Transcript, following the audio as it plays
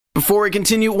Before we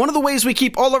continue, one of the ways we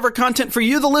keep all of our content for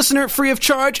you, the listener, free of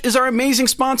charge is our amazing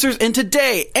sponsors, and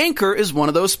today, Anchor is one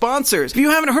of those sponsors. If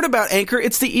you haven't heard about Anchor,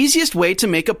 it's the easiest way to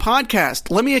make a podcast.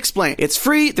 Let me explain. It's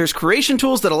free, there's creation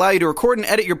tools that allow you to record and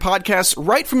edit your podcasts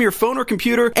right from your phone or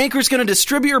computer. Anchor's going to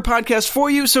distribute your podcast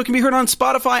for you so it can be heard on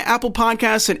Spotify, Apple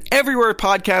Podcasts, and everywhere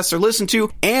podcasts are listened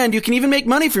to, and you can even make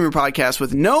money from your podcast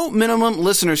with no minimum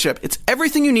listenership. It's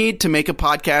everything you need to make a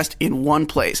podcast in one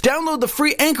place. Download the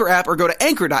free Anchor app or go to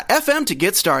anchor.fm to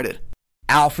get started.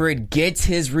 Alfred gets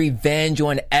his revenge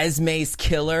on Esme's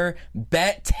killer.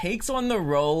 Bet takes on the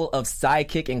role of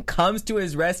sidekick and comes to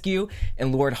his rescue.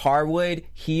 And Lord Harwood,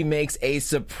 he makes a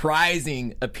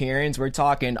surprising appearance. We're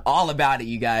talking all about it,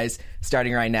 you guys,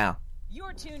 starting right now.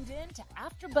 You're tuned in to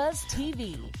AfterBuzz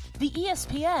TV, the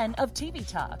ESPN of TV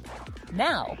talk.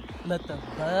 Now, let the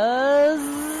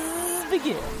buzz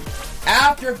begin.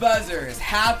 AfterBuzzers,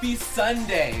 happy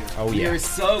Sunday. Oh, yeah. We are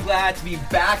so glad to be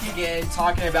back again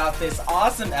talking about this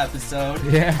awesome episode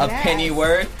of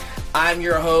Pennyworth. I'm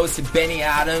your host, Benny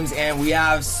Adams, and we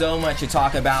have so much to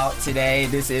talk about today.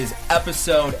 This is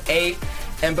episode 8.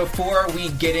 And before we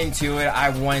get into it, I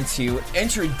want to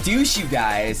introduce you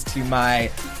guys to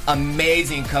my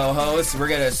amazing co-hosts. We're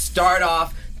going to start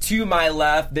off to my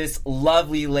left, this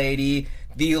lovely lady,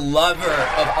 the lover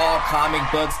of all comic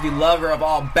books, the lover of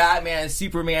all Batman,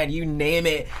 Superman, you name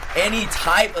it, any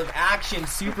type of action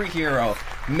superhero,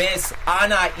 Miss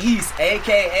Anais,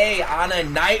 a.k.a. Anna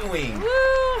Nightwing.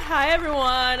 Woo! Hi,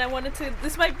 everyone.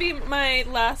 This might be my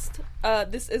last,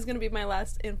 this is going to be my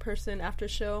last in-person after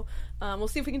show. We'll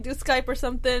see if we can do Skype or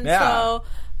something. Yeah. So,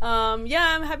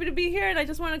 I'm happy to be here, and I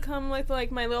just want to come with,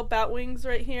 like, my little bat wings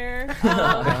right here.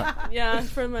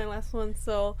 For my last one.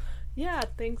 So, yeah,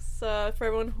 thanks for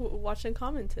everyone who watched and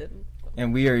commented.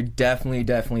 And we are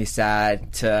definitely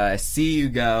sad to see you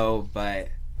go, but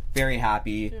very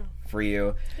happy for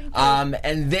you.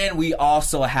 And then we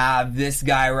also have this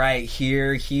guy right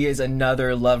here. He is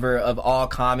another lover of all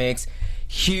comics.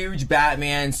 Huge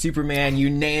Batman, Superman, you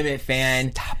name it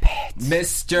fan. Stop it.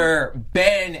 Mr.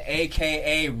 Ben,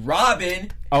 a.k.a. Robin.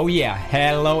 Oh, yeah.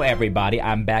 Hello, everybody.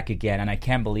 I'm back again, and I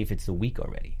can't believe it's a week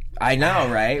already. I know,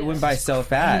 right? It went by so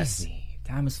fast.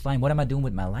 Time is flying. What am I doing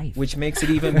with my life? Which makes it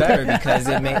even better because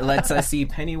it lets us see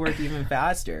Pennyworth even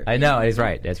faster. I know. That's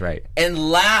right. That's right. And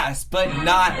last but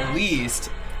not least,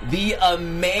 the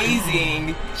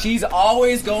amazing, she's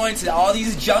always going to all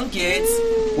these junkets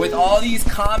with all these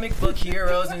comic book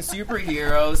heroes and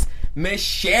superheroes, Miss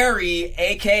Sherry,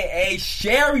 a.k.a.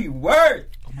 Sherry Worth.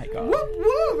 Oh, my God. Woo,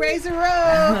 woo, Razor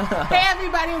Road. Hey,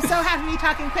 everybody. I'm so happy to be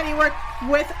talking Pennyworth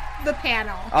with the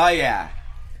panel. Oh, yeah.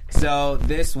 So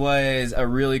this was a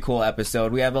really cool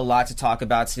episode. We have a lot to talk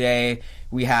about today.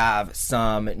 We have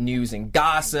some news and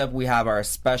gossip. We have our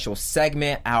special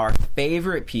segment, our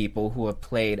favorite people who have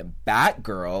played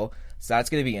Batgirl. So that's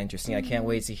going to be interesting. I can't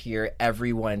wait to hear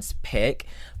everyone's pick.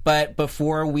 But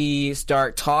before we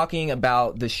start talking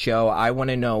about the show, I want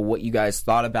to know what you guys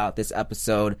thought about this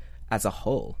episode as a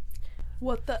whole.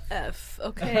 What the F?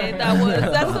 Okay,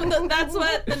 that's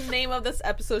what the name of this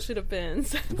episode should have been.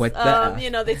 What the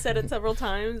F? They said it several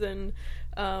times, and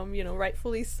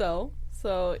rightfully so.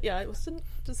 So yeah, it was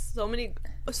just so many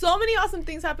awesome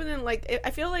things happening. Like I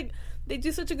feel like they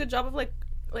do such a good job of like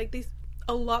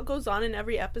a lot goes on in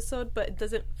every episode, but it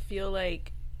doesn't feel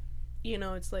like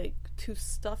it's like too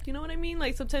stuffed. You know what I mean?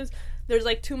 Like sometimes there's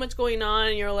like too much going on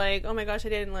and you're like, oh my gosh, I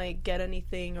didn't like get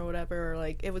anything or whatever, or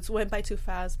like it went by too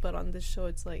fast. But on this show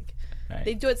it's like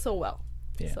they do it so well.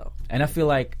 Yeah. So. And I feel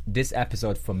like this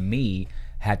episode for me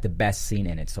had the best scene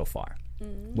in it so far.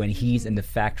 When he's in the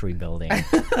factory building.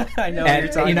 I know what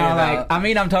you're talking about.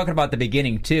 I'm talking about the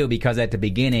beginning too, because at the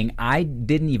beginning I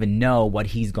didn't even know what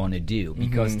he's going to do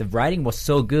because the writing was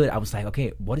so good. I was like,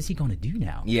 okay, what is he going to do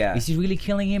now? Yeah. Is he really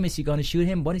killing him? Is he going to shoot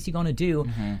him? What is he going to do?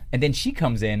 And then she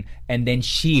comes in, and then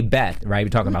Beth, right? We're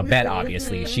talking about Beth,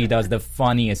 obviously. She does the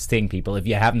funniest thing, people. If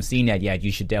you haven't seen that yet,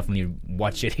 you should definitely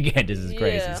watch it again. This is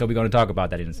crazy. Yeah. So we're going to talk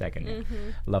about that in a second.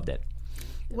 Loved it.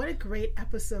 What a great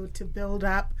episode to build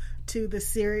up to the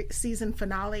season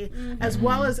finale, as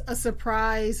well as a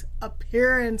surprise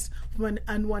appearance from an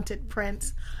unwanted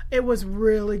prince. It was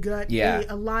really good. Yeah.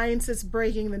 The alliances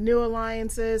breaking, the new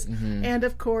alliances, and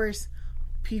of course,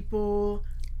 people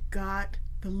got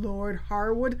the Lord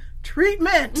Harwood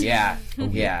treatment. Yeah.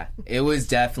 It was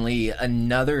definitely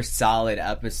another solid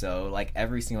episode. Like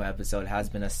every single episode has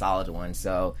been a solid one.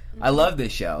 So I love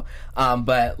this show.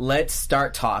 But let's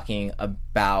start talking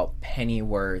about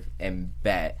Pennyworth and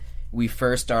Bet. We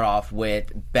first start off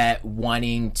with Bet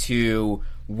wanting to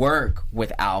work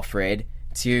with Alfred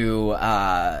to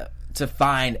to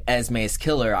find Esme's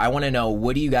killer. I want to know,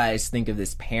 what do you guys think of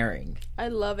this pairing? I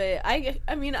love it.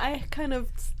 I mean, I kind of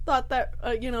thought that,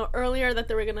 earlier that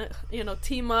they were going to,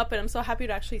 team up, and I'm so happy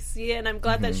to actually see it. And I'm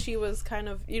glad that she was kind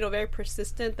of, very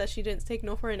persistent, that she didn't take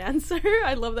no for an answer.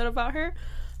 I love that about her.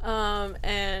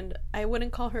 And I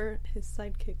wouldn't call her his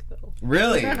sidekick, though.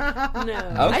 Really? No.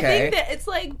 Okay. I think that it's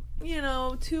like,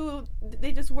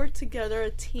 they just work together,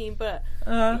 a team. But,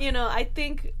 I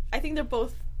think they're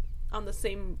both on the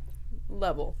same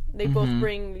level. They both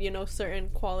bring, certain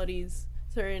qualities,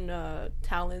 certain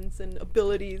talents and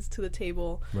abilities to the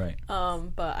table. Right.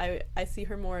 But I see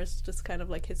her more as just kind of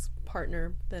like his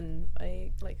partner than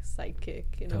a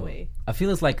sidekick in a way. I feel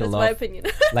it's like That's my opinion.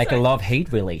 like a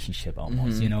love-hate relationship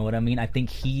almost. You know what I mean? I think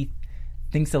he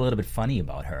thinks a little bit funny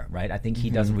about her, right? I think he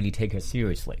doesn't really take her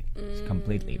seriously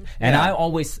completely. And I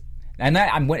always. And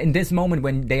I'm in this moment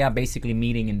when they are basically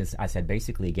meeting in this. I said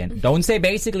basically again. Don't say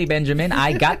basically, Benjamin.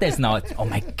 I got this now. Oh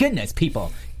my goodness,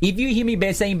 people! If you hear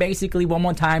me saying basically one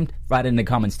more time, write it in the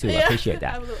comments too. I appreciate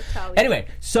that. Anyway,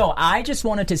 so I just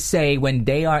wanted to say, when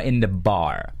they are in the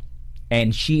bar,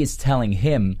 and she is telling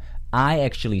him, I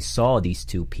actually saw these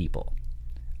two people.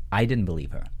 I didn't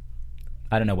believe her.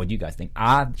 I don't know what you guys think.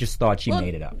 I just thought she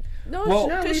made it up. No,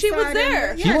 because she was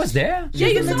there. She was there? Yeah,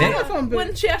 you saw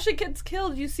when she actually gets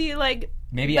killed. You see,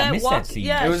 maybe I missed that scene.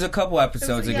 Yeah. It was a couple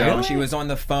episodes ago. She was on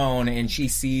the phone and she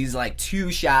sees two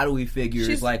shadowy figures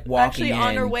she's walking actually in.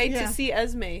 on her way to see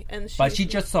Esme, but she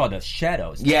just saw the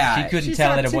shadows. Yeah, she couldn't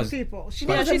tell that it was people. She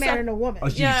knew it was a man and a woman. Oh,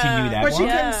 she knew that, but she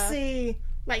couldn't see.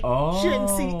 She didn't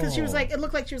see because she was it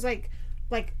looked like she was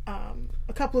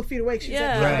a couple of feet away. She was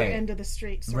at the other end of the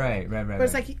street. Right. But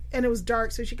it's and it was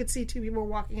dark, so she could see two people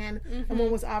walking in, and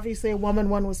one was obviously a woman,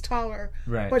 one was taller.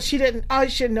 Right. But she didn't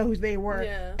know who they were.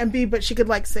 Yeah. And B, but she could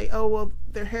say, oh well,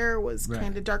 their hair was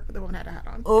kind of dark, but the woman had a hat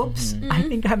on. Oops, I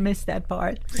think I missed that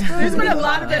part. There's been a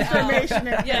lot of information.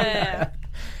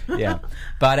 Yeah.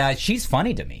 But she's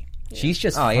funny to me. She's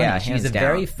just funny. Yeah, she's a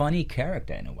very funny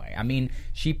character in a way. I mean,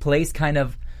 she plays kind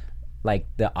of like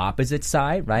the opposite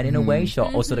side, right, in a way. So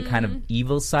also the kind of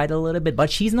evil side a little bit, but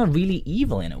she's not really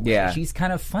evil in a way. Yeah. She's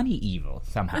kind of funny evil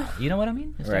somehow. You know what I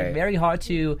mean? It's right. very hard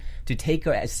to take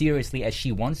her as seriously as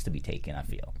she wants to be taken, I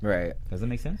feel. Right. Does that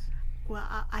make sense? Well,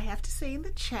 I have to say in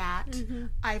the chat,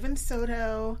 Ivan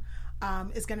Soto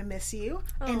is going to miss you,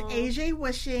 and AJ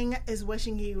is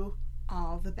wishing you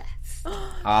all the best. Thank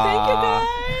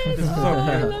you, guys.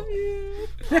 I love you.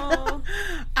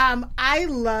 I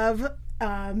love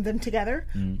them together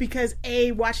because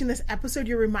watching this episode,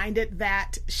 you're reminded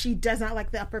that she does not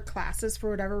like the upper classes for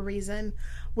whatever reason,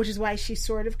 which is why she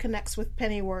sort of connects with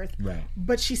Pennyworth, right?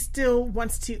 But she still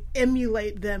wants to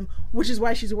emulate them, which is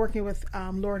why she's working with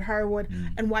Lord Harwood,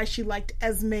 and why she liked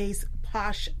Esme's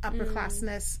posh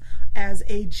upperclassness as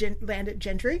a landed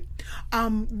gentry.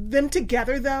 Them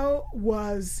together though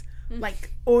was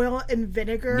like oil and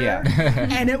vinegar,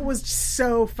 and it was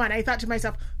so fun. I thought to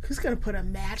myself, who's going to put a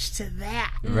match to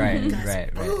that? Right.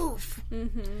 Oof.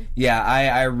 Yeah,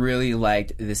 I really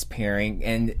liked this pairing,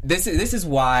 and this is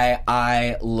why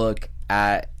I look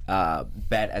at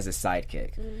Bet as a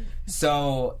sidekick.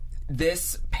 So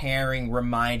this pairing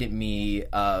reminded me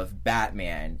of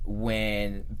Batman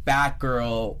when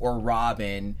Batgirl or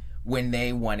Robin, when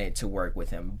they wanted to work with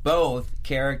him. Both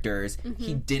characters,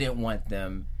 he didn't want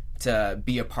them to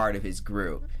be a part of his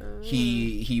group.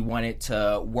 He wanted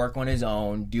to work on his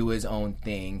own, do his own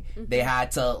thing. They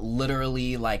had to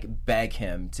literally beg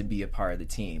him to be a part of the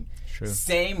team. True.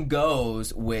 Same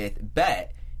goes with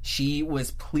Bet. She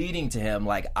was pleading to him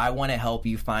I want to help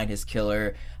you find his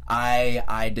killer.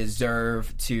 I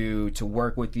deserve to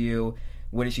work with you.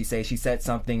 What did she say? She said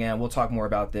something, and we'll talk more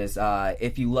about this.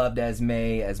 If you loved Esme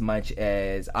as much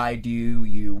as I do,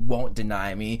 you won't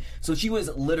deny me. So she was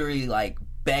literally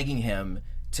begging him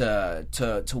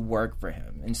to work for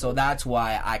him, and so that's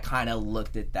why I kind of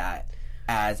looked at that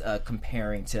as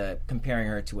comparing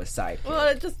her to a sidekick.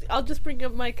 Well, I'll just bring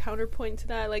up my counterpoint to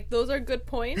that. Those are good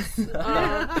points,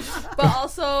 but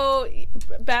also,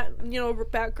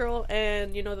 Batgirl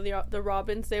and the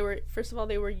Robins. They were, first of all,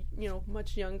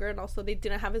 much younger, and also they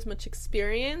didn't have as much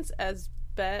experience as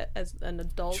Bet as an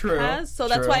adult has, so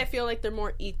that's why I feel like they're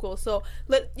more equal. So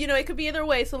it could be either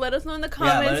way. So let us know in the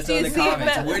comments. Do you see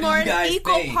Bet as more an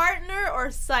equal partner or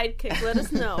sidekick? Let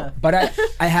us know. But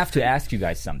I have to ask you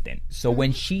guys something. So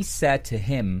when she said to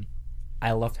him,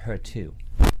 "I loved her too,"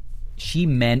 she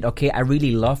meant, okay, I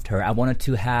really loved her. I wanted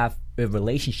to have a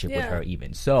relationship with her,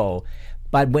 even so.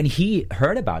 But when he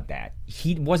heard about that,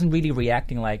 he wasn't really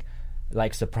reacting like,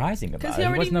 like surprising about 'Cause it. he He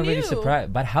was already not really knew.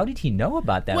 surprised. But how did he know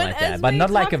about that When like that? Esme But not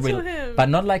like talked to him. but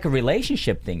not like a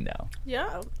relationship thing though.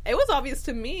 Yeah, it was obvious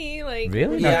to me. Like,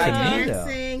 Really? Yeah, Not to I me think though.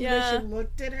 Dancing, Yeah. Bishop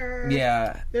looked at her.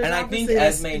 Yeah, There's and I think obviously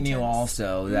this Esme knew intense.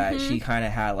 also that she kind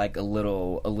of had like a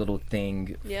little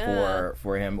thing Yeah.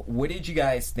 for him. What did you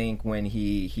guys think when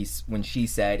when she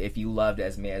said, "If you loved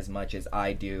Esme as much as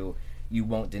I do, you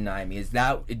won't deny me"?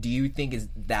 Do you think is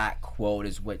that quote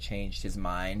is what changed his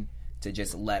mind to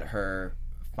just let her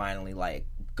finally like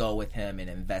go with him and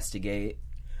investigate?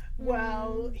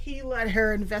 Well, he let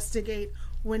her investigate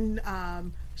when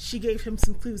she gave him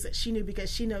some clues that she knew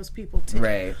because she knows people too.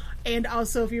 Right. And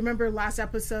also, if you remember last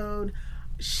episode,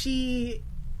 she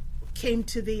came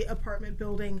to the apartment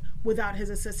building without his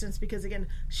assistance because, again,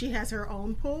 she has her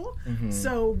own pool.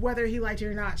 So whether he liked it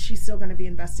or not, she's still going to be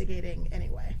investigating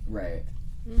anyway. Right.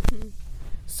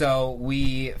 So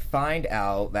we find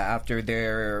out that after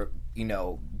they're,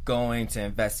 going to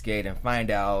investigate and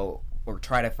find out or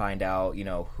try to find out,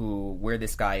 where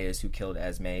this guy is who killed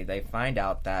Esme, they find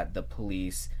out that the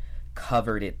police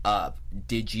covered it up.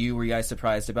 Were you guys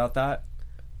surprised about that?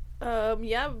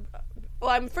 Yeah.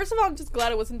 Well, first of all, I'm just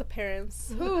glad it wasn't the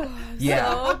parents. Whew, Yeah.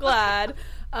 so glad.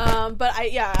 But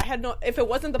I had no. If it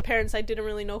wasn't the parents, I didn't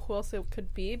really know who else it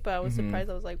could be. But I was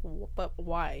surprised. I was like, but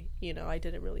why? I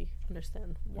didn't really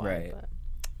understand why. Right. But,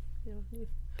 you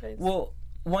guys. Well,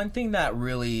 one thing that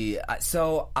really,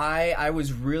 I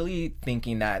was really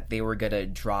thinking that they were gonna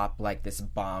drop like this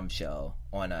bombshell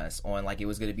on us, it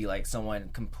was gonna be like someone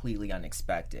completely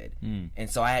unexpected, and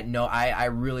so I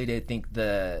really did think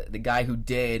the guy who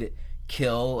did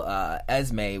kill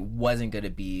Esme wasn't gonna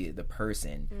be the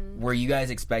person. Were you guys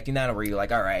expecting that, or were you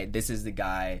like, all right, this is the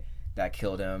guy that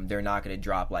killed him? They're not going to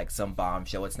drop like some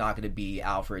bombshell. It's not going to be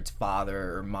Alfred's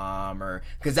father or mom, or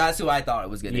because that's who I thought it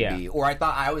was going to be. Or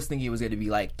I was thinking it was going to be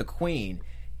like the Queen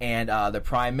and the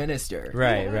Prime Minister.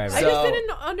 Right. I just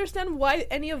didn't understand why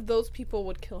any of those people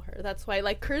would kill her. That's why,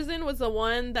 like, Curzon was the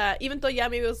one that, even though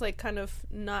maybe it was like kind of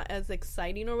not as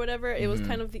exciting or whatever, it was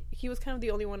kind of he was kind of the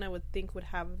only one I would think would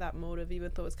have that motive, even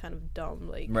though it's kind of dumb.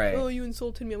 Like, oh, you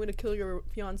insulted me, I'm gonna kill your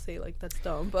fiance. Like, that's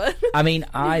dumb. But I mean,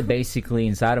 I basically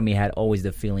inside of me had always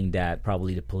the feeling that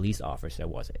probably the police officer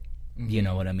was it. You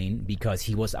know what I mean? Because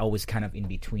he was always kind of in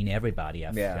between everybody.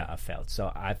 I felt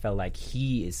so. I felt like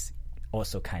he is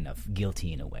also kind of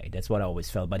guilty in a way. That's what I always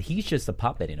felt. But he's just a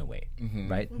puppet in a way,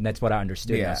 right? And that's what I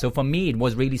understood. Yeah. So for me, it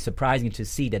was really surprising to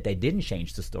see that they didn't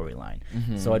change the storyline.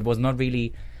 So it was not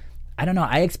really, I don't know,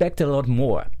 I expected a lot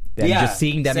more than just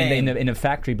seeing them in a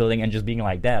factory building and just being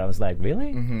like that. I was like,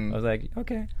 really? I was like,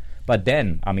 okay. But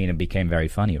then, I mean, it became very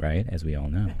funny, right? As we all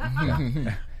know.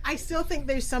 I still think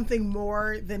there's something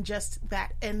more than just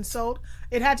that insult.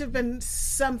 It had to have been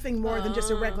something more than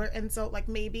just a regular insult. Like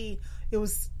maybe it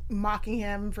was mocking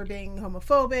him for being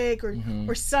homophobic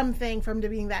or something from him to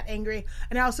being that angry.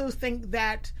 And I also think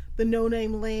that the No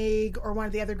Name League or one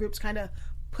of the other groups kind of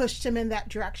pushed him in that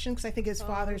direction, because I think his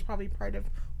father is probably part of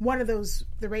one of those,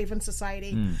 the Raven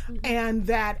Society, and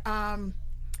that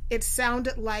it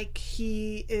sounded like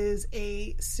he is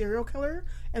a serial killer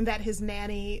and that his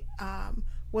nanny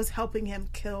was helping him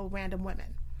kill random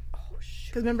women.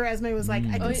 Because remember, Esme was like,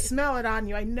 I can smell it on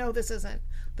you. I know this isn't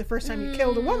the first time you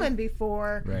killed a woman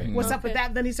before. Right. What's up with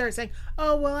that? Then he started saying,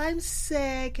 oh, well, I'm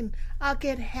sick and I'll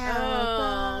get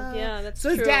help. yeah, that's so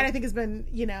his true. dad, I think, has been,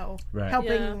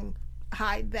 helping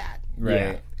hide that. Right.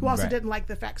 Yeah. Who also didn't like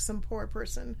the fact some poor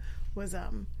person was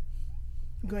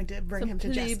going to bring him to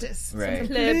justice. Right.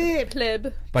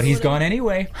 Pleb. But he's gone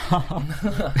anyway.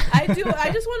 I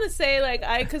just want to say, like,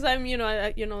 because I'm,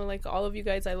 like all of you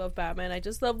guys, I love Batman. I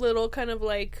just love little kind of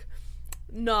like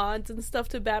nods and stuff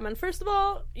to Batman. First of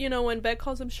all, when Beck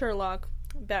calls him Sherlock,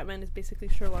 Batman is basically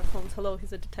Sherlock Holmes. Hello,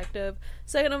 he's a detective.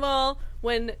 Second of all,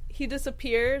 when he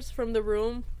disappears from the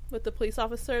room with the police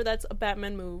officer, that's a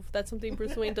Batman move. That's something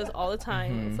Bruce Wayne does all the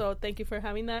time. So thank you for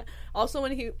having that. Also,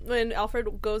 when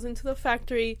Alfred goes into the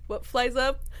factory, what flies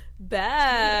up?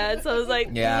 Bat. So I was like,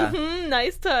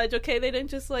 nice touch. Okay, they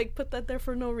didn't just like put that there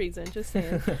for no reason. Just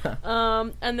saying.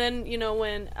 And then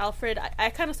when Alfred, I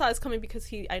kind of saw this coming because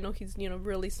I know he's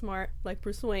really smart like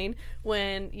Bruce Wayne.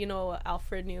 When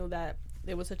Alfred knew that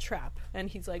it was a trap, and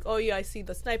he's like, oh yeah, I see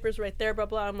the snipers right there, blah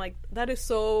blah. I'm like, that is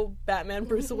so Batman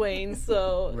Bruce Wayne.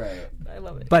 So I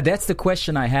love it. But that's the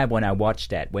question I had when I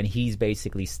watched that, when he's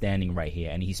basically standing right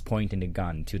here and he's pointing the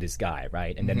gun to this guy,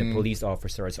 right? And then the police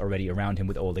officer is already around him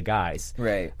with all the guys.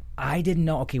 Right. I didn't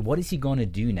know, okay, what is he going to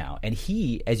do now? And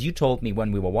he, as you told me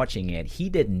when we were watching it, he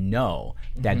didn't know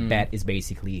that Bat is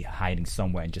basically hiding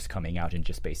somewhere and just coming out and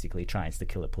just basically tries to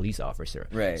kill a police officer.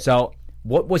 Right. So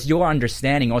what was your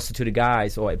understanding also to the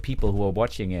guys or people who are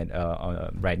watching it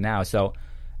right now? So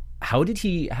how would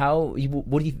he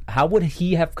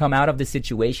have come out of the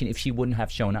situation if she wouldn't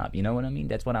have shown up? You know what I mean?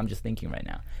 That's what I'm just thinking right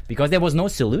now, because there was no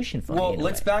solution for me. Well,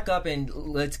 let's back up and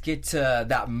let's get to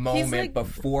that moment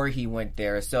before he went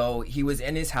there. So he was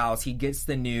in his house. He gets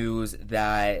the news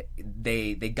that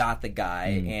they got the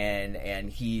guy, and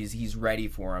he's ready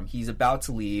for him. He's about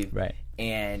to leave, right?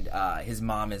 And his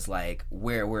mom is like,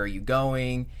 "Where are you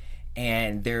going?"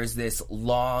 And there's this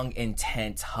long,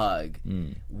 intense hug.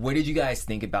 What did you guys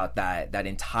think about that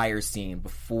entire scene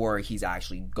before he's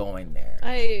actually going there?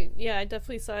 I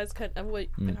definitely saw it's kind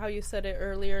of how you said it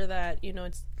earlier, that, you know,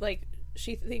 it's like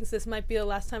she thinks this might be the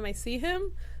last time I see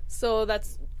him, so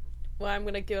that's why I'm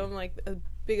gonna give him like the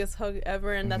biggest hug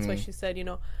ever, and that's why she said, you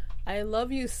know, I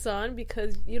love you, son,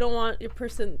 because you don't want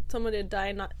someone to die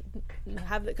and not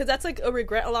have it, because that's like a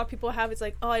regret a lot of people have. It's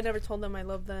like, oh, I never told them I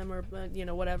love them, or you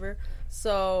know, whatever.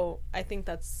 So I think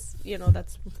that's, you know,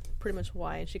 that's pretty much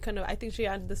why. And I think she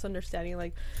had this understanding,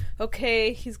 like,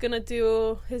 okay, he's gonna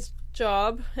do his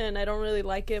job, and I don't really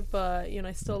like it, but you know,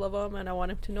 I still love him, and I want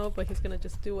him to know, but he's gonna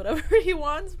just do whatever he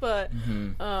wants. But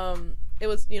it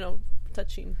was, you know,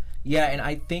 touching. Yeah, and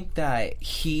I think that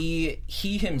he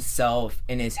himself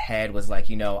in his head was like,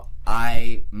 you know,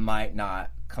 I might not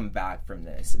come back from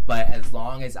this, but as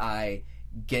long as I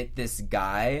get this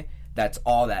guy, that's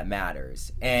all that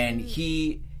matters. And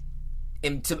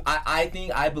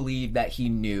I believe that he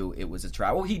knew it was a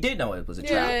trap. Well, he did know it was a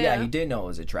trap. Yeah, he did know it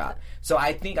was a trap. So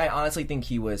I honestly think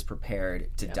he was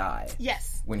prepared to die.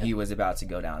 Yes. When he was about to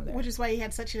go down there. Which is why he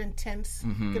had such an intense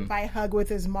goodbye hug with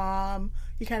his mom.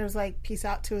 He kind of was like, peace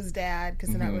out to his dad, because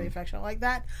they're not really affectionate like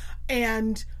that.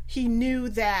 And he knew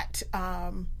that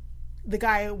the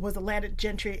guy was a landed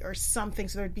gentry or something,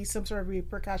 so there'd be some sort of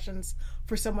repercussions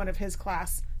for someone of his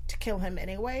class to kill him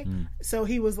anyway. So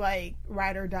he was like,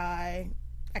 ride or die,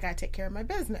 I gotta take care of my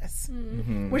business.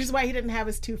 Which is why he didn't have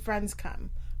his two friends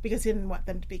come, because he didn't want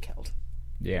them to be killed.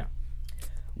 Yeah,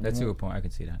 that's a good point. I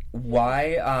can see that.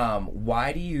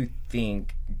 Why do you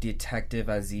think Detective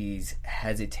Aziz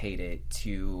hesitated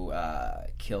to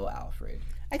kill Alfred?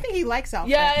 I think he likes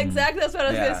Alfred. Yeah, exactly. That's what I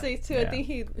was gonna say too. I think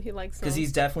he likes him because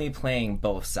he's definitely playing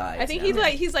both sides. I think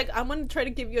he's like I'm gonna try to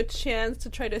give you a chance to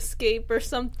try to escape or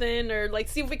something, or like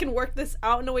see if we can work this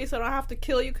out in a way so I don't have to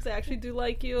kill you because I actually do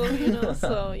like you. You know.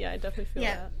 So yeah, I definitely feel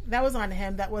that. That was on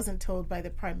him. That wasn't told by the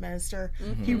Prime Minister.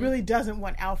 He really doesn't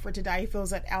want Alfred to die. He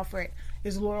feels that Alfred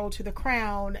is loyal to the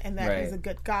crown and that he's a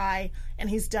good guy and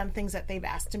he's done things that they've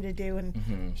asked him to do,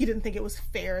 and he didn't think it was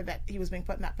fair that he was being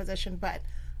put in that position. But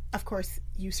of course,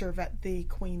 you serve at the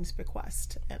Queen's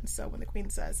bequest, and so when the Queen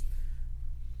says,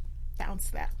 bounce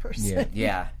that person.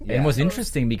 Yeah. And it was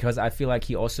interesting because I feel like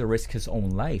he also risked his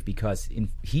own life, because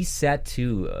he said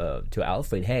to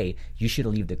Alfred, hey, you should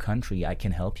leave the country. I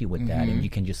can help you with that, and you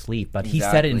can just leave. But he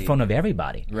said it in front of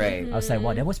everybody. Right. I was like,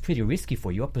 wow, that was pretty risky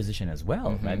for your position as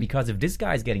well, right? Because if this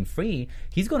guy's getting free,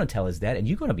 he's going to tell his dad, and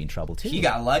you're going to be in trouble too. He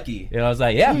got lucky. I was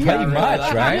like, yeah, pretty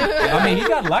much, right? I mean, he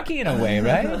got lucky in a way,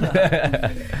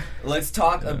 right? Let's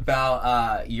talk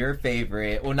about your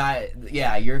favorite. Well,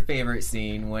 your favorite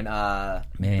scene when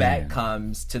Bet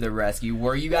comes to the rescue.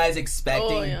 Were you guys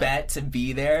expecting Bet to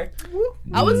be there?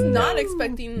 I was not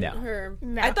expecting her.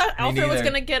 No. I thought Alfred was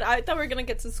gonna get. I thought we were gonna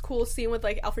get this cool scene with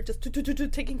like Alfred just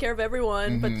taking care of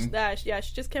everyone. But she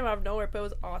just came out of nowhere. But it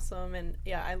was awesome, and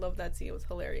I love that scene. It was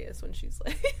hilarious when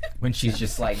she's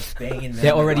just like banging them.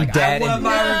 They're already like, dead. I want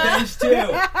my revenge too.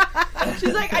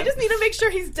 She's like, I just need to make sure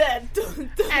he's dead.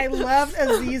 I loved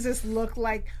Aziz's look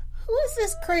like, who is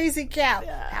this crazy cow?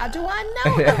 How do I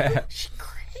know her? She's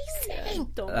crazy.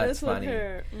 Don't That's mess funny. with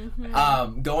her.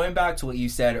 Going back to what you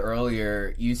said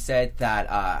earlier, you said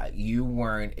that you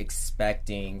weren't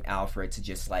expecting Alfred to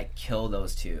just like kill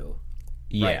those two.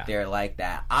 Right there like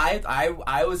that.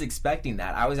 I was expecting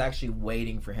that. I was actually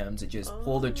waiting for him to just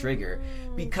pull the trigger,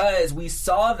 because we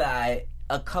saw that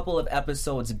a couple of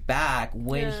episodes back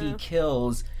when he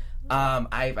kills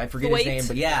I forget his name,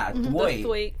 but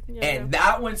Thwait. And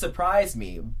that one surprised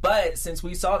me. But since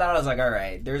we saw that, I was like, all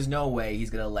right, there's no way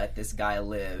he's gonna let this guy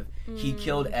live. He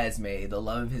killed Esme, the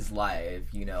love of his life.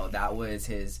 You know, that was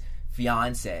his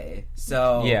fiance.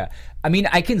 So I mean,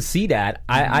 I can see that.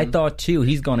 I thought too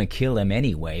he's gonna kill him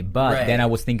anyway, but then I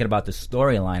was thinking about the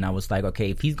storyline. I was like,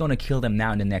 okay, if he's gonna kill them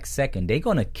now in the next second, they're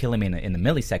gonna kill him in the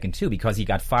millisecond too, because he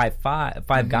got five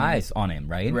guys on him,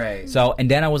 right? So, and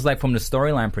then I was like, from the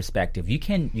storyline perspective, you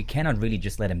cannot really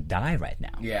just let him die right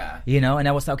now. Yeah, you know. And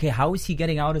I was like, okay, how is he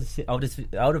getting out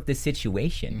of this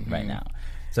situation right now?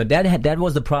 So that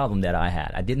was the problem that I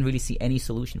had. I didn't really see any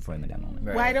solution for him in that moment.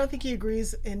 Right. Well, I don't think he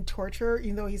agrees in torture,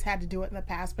 even though he's had to do it in the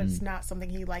past, but it's not something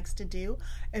he likes to do.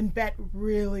 And Bet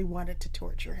really wanted to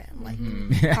torture him,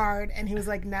 like hard. And he was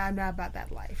like, nah, I'm not about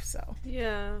that life. So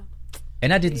Yeah.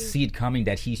 And I didn't see it coming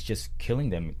that he's just killing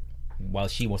them while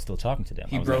she was still talking to them.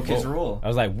 He broke his rule. I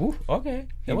was like, woo, okay.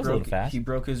 That was a little fast. He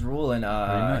broke his rule, and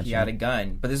much, he had a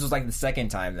gun. But this was like the second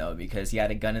time, though, because he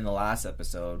had a gun in the last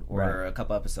episode, or a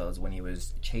couple episodes, when he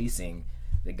was chasing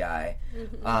the guy.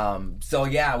 So,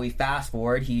 yeah, we fast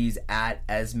forward. He's at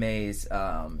Esme's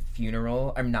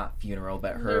funeral. I'm not funeral,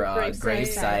 but her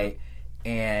gravesite.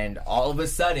 And all of a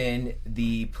sudden,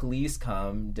 the police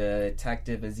come.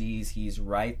 Detective Aziz, he's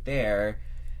right there.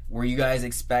 Were you guys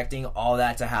expecting all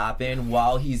that to happen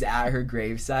while he's at her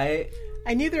gravesite?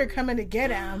 I knew they were coming to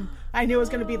get him. I knew it was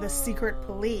going to be the secret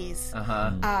police.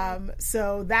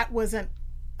 So that wasn't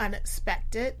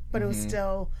unexpected, but it was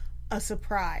still a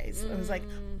surprise. It was like,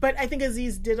 but I think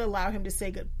Aziz did allow him to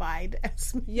say goodbye to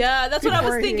Esme. Yeah, that's what I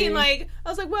was thinking. Like, I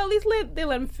was like, well, at least they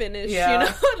let him finish. You know,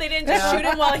 they didn't just shoot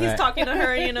him while he's talking to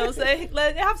her. You know, so they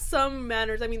have some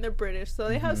manners. I mean, they're British, so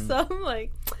they have some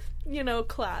like, you know,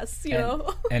 class, you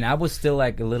know. And I was still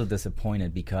like a little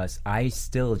disappointed because I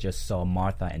still just saw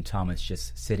Martha and Thomas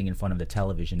just sitting in front of the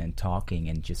television and talking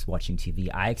and just watching TV.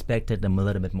 I expected them a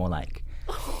little bit more like...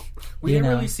 We didn't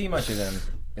really see much of them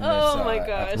in this, my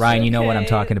gosh. Ryan, you know what I'm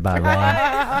talking about, right?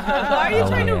 Why are you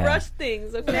trying to rush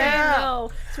things? Okay,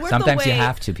 no. It's worth Sometimes the you wait.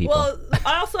 have to, people. Well,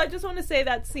 I just want to say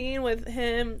that scene with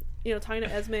him, you know, talking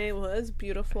to Esme was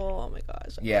beautiful. Oh my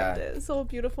gosh. I loved it. So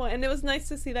beautiful. And it was nice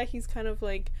to see that he's kind of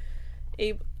like...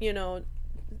 you know,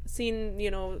 seeing,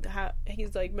 you know,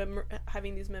 he's like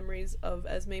having these memories of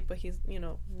Esme, but he's, you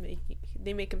know,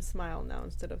 they make him smile now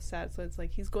instead of sad. So it's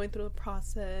like he's going through the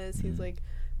process. He's like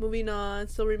moving on,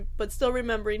 but still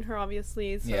remembering her,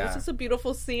 obviously. So it's just a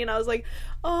beautiful scene. I was like,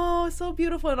 oh, so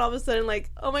beautiful, and all of a sudden, like,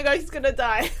 oh my god, he's gonna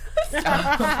die.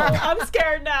 I'm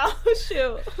scared now.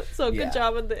 Shoot. So good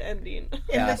job on the ending.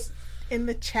 In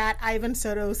the chat, Ivan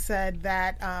Soto said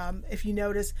that if you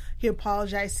notice, he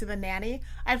apologized to the nanny.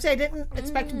 I have to say, I didn't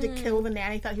expect him to kill the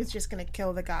nanny. I thought he was just going to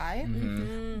kill the guy.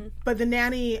 But the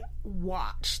nanny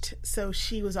watched, so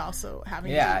she was also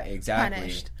having to be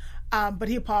punished. But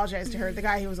he apologized to her. The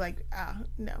guy, he was like,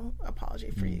 no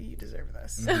apology for you. You deserve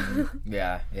this.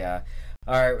 Yeah.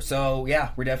 All right, so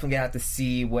we're definitely gonna have to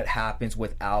see what happens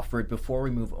with Alfred. Before we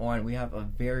move on, we have a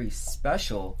very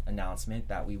special announcement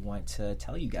that we want to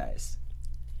tell you guys.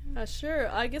 Sure.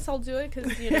 I guess I'll do it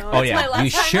because, you know, Oh, it's yeah. my last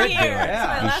You time should here. do it. It's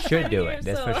my You last should time do here, it.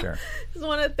 That's so for sure. Just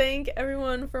want to thank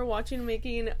everyone for watching,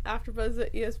 making AfterBuzz the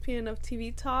ESPN of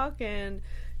TV Talk, and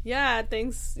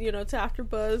thanks, you know, to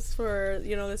AfterBuzz for,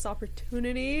 you know, this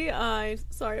opportunity. I'm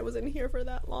sorry I wasn't here for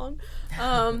that long,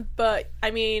 but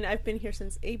I mean, I've been here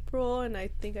since April, and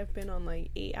I think I've been on like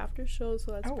 8 after shows,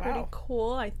 so that's pretty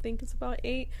cool. I think it's about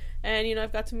 8, and you know,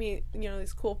 I've got to meet, you know,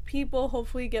 these cool people.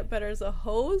 Hopefully, get better as a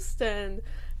host, and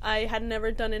I had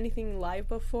never done anything live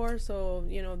before, so,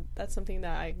 you know, that's something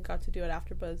that I got to do at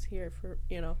AfterBuzz here for,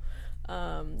 you know,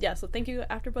 so thank you,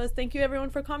 AfterBuzz. Thank you,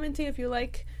 everyone, for commenting. If you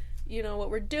like, you know,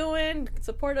 what we're doing,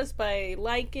 support us by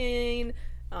liking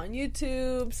on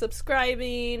YouTube,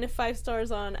 subscribing, 5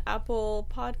 stars on Apple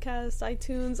Podcasts,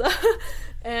 iTunes,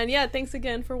 and thanks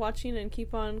again for watching, and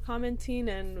keep on commenting,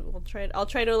 and I'll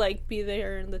try to like be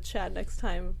there in the chat next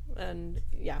time, and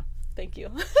thank you.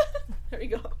 There we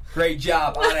go. Great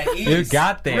job, Anna East. You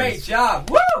got this. Great job.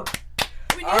 Woo!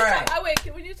 All right.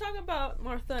 Can we talk about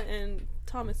Martha and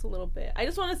Thomas a little bit? I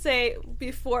just want to say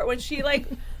before, when she like...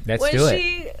 Let's when do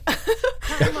she, it.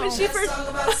 when she first...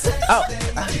 Oh,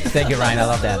 thank you, Ryan. I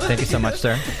love that. Thank you so much,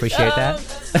 sir. Appreciate that.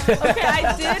 Okay,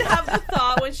 I did have the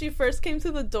thought when she first came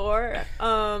to the door.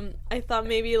 I thought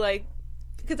maybe like...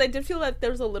 Because I did feel that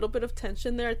there was a little bit of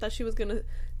tension there. I thought she was going to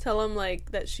tell him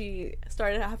like that she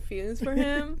started to have feelings for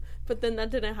him, but then that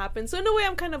didn't happen. So in a way,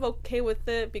 I'm kind of okay with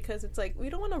it, because it's like,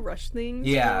 we don't want to rush things.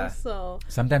 Yeah. You know, so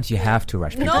Sometimes you have to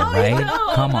rush people, right?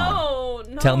 Come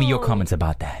on. No. Tell me your comments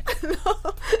about that.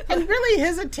 And really,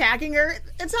 his attacking her,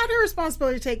 it's not her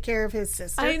responsibility to take care of his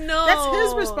sister. I know. That's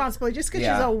his responsibility, just because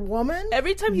she's a woman.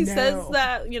 Every time he says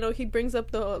that, you know, he brings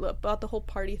up about the whole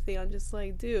party thing, I'm just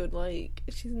like, dude, like,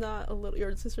 she's not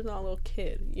your sister's not a little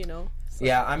kid, you know? So.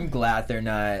 Yeah, I'm glad they're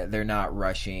not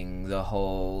rushing the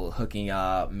whole hooking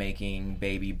up, making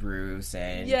baby Bruce,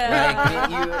 and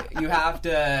like, you have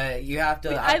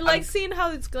to. I like seeing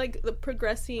how it's like the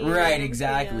progressing. Right,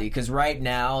 exactly. Because right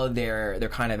now they're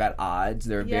kind of at odds.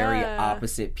 They're very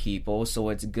opposite people, so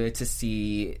it's good to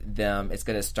see them. It's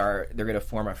gonna start. They're gonna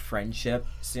form a friendship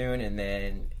soon, and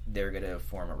then they're gonna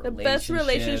form a The relationship. best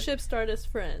relationships start as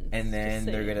friends. And then Just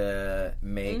they're saying. gonna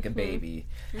make a baby.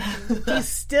 He's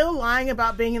still lying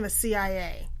about being in the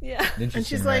CIA. Yeah. And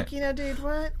she's like, you know, dude,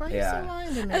 what? Why are you Yeah. still lying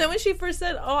to me? And then when she first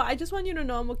said, "Oh, I just want you to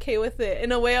know I'm okay with it,"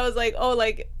 in a way, I was like, "Oh,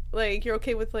 like you're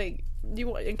okay with like you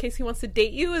want, in case he wants to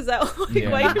date you? Is that like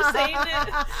why you're saying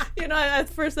it?" You know, at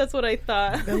first that's what I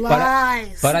thought. the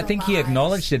lies. But I the think he lies.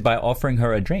 acknowledged it by offering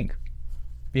her a drink.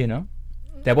 You know,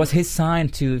 that was his sign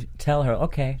to tell her,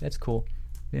 okay, that's cool.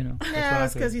 You know, Yeah,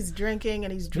 it's because he's drinking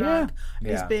and he's drunk.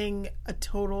 Yeah. He's being a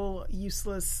total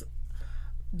useless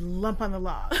lump on the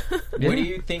log. What do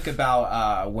you think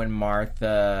about when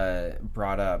Martha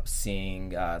brought up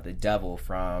seeing the devil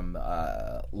from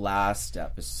last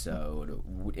episode,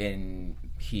 and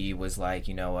he was like,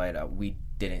 you know what, we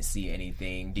didn't see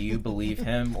anything. Do you believe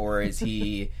him, or is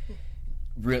he?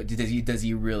 Does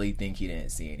he really think he didn't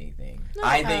see anything?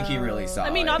 I think he really saw. I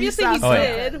mean, it. obviously saw he something.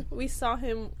 did. We saw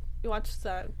him watch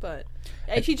that, but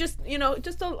he just, you know,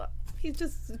 he's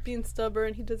just being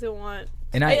stubborn. He doesn't want.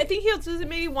 And I think he doesn't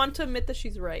maybe want to admit that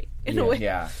she's right in a way.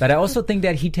 Yeah. But I also think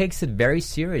that he takes it very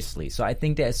seriously. So I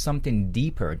think there's something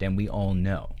deeper than we all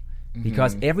know.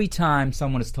 Because every time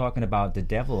someone is talking about the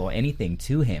devil or anything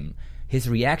to him, his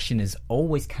reaction is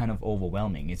always kind of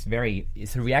overwhelming. His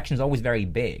reaction is always very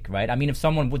big, right? I mean, if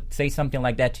someone would say something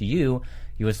like that to you,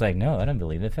 you was like, no, I don't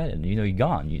believe it. You know, you're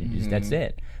gone. That's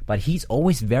it. But he's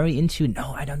always very into,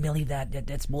 no, I don't believe that.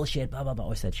 That's bullshit, blah, blah, blah.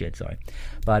 Or that shit, sorry.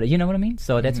 But you know what I mean?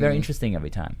 So that's very interesting every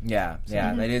time. Yeah,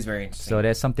 that is very interesting. So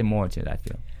there's something more to it, I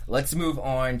feel. Let's move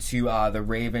on to the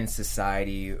Raven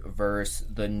Society versus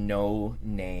the No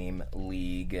Name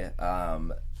League.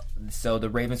 So the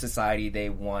Raven Society,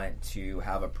 they want to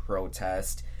have a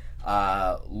protest.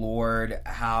 Lord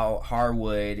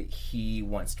Harwood, he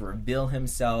wants to reveal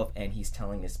himself, and he's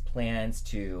telling his plans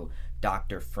to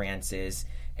Dr. Francis.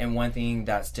 And one thing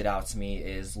that stood out to me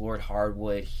is Lord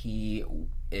Harwood, he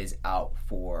is out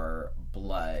for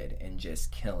blood and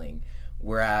just killing.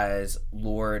 Whereas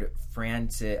Dr.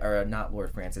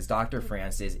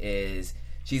 Francis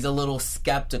she's a little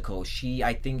skeptical.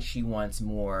 I think she wants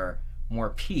more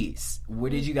peace.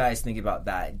 What did you guys think about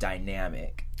that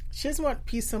dynamic? She doesn't want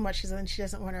peace so much as she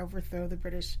doesn't want to overthrow the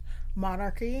British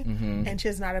monarchy, and she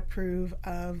does not approve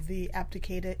of the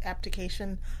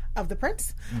abdication of the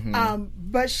prince.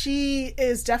 But she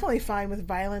is definitely fine with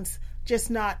violence, just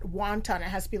not wanton. It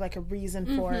has to be like a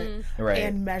reason for it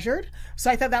and measured. So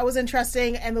I thought that was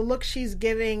interesting, and the look she's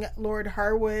giving Lord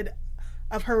Harwood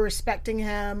of her respecting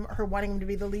him, her wanting him to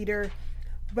be the leader,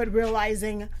 but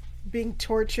realizing being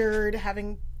tortured,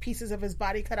 having pieces of his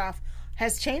body cut off,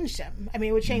 has changed him. I mean,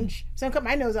 it would change. If someone cut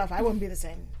my nose off, I wouldn't be the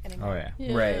same anymore. Oh,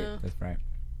 yeah. Right. That's right.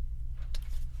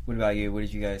 What about you? What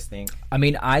did you guys think? I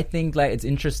mean, I think like it's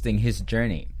interesting, his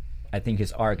journey. I think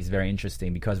his arc is very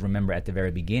interesting because remember at the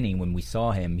very beginning when we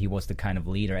saw him, he was the kind of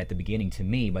leader at the beginning to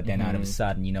me, but then out of a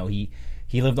sudden, you know, he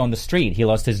lived on the street, he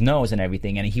lost his nose and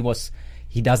everything, and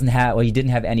he didn't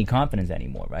have any confidence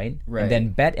anymore, right? Right. And then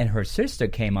Bette and her sister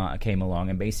came along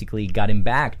and basically got him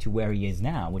back to where he is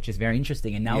now, which is very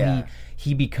interesting. And now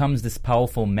he becomes this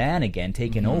powerful man again,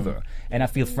 taking over. And I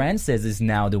feel Francis is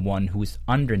now the one who's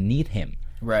underneath him.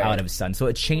 Right. Out of his son. So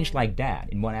it changed like that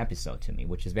in one episode to me,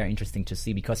 which is very interesting to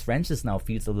see because Francis now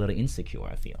feels a little insecure,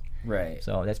 I feel. Right.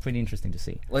 So that's pretty interesting to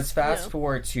see. Let's fast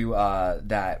forward to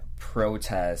that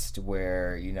protest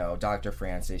where, you know, Dr.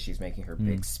 Francis, she's making her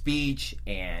big speech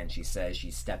and she says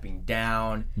she's stepping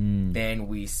down. Then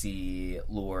we see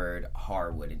Lord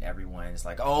Harwood and everyone's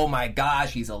like, oh my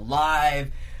gosh, he's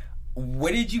alive.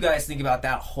 What did you guys think about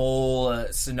that whole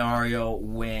scenario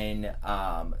when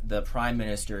the Prime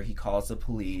Minister, he calls the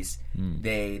police,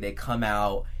 they come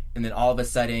out, and then all of a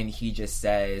sudden he just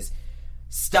says,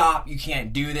 stop, you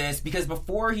can't do this? Because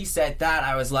before he said that,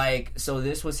 I was like, so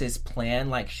this was his plan?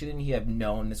 Like, shouldn't he have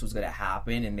known this was going to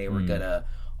happen and they were going to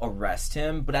arrest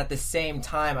him? But at the same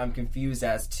time, I'm confused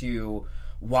as to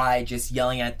why just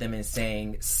yelling at them and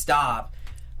saying, stop,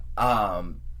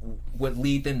 would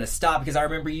lead them to stop. Because I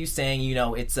remember you saying, you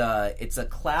know, it's a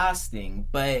class thing,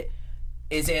 but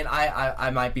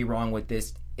I might be wrong with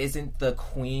this, isn't the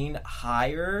Queen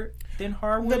higher than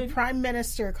Harwood? The Prime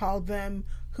Minister called them,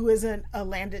 who isn't a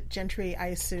landed gentry, I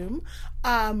assume.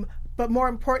 But more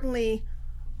importantly,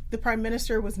 the Prime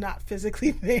Minister was not physically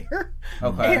there.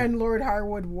 Okay. And Lord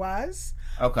Harwood was.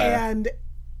 Okay. And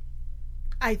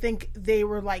I think they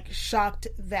were like shocked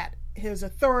that his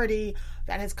authority,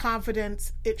 that his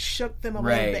confidence, it shook them a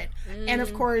little bit. And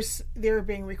of course, they were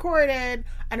being recorded,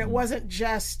 and it wasn't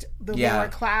just the lower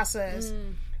classes.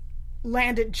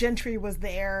 Landed gentry was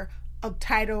there, a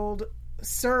titled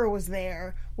Sir was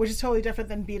there, which is totally different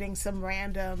than beating some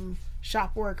random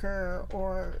shop worker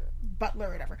or butler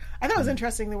or whatever. I thought it was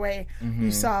interesting the way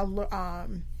you saw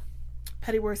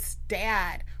Pennyworth's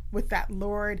dad with that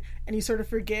lord, and you sort of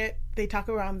forget they talk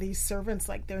around these servants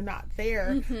like they're not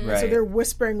there. Right. So they're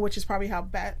whispering, which is probably how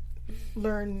Bet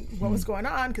learned what was going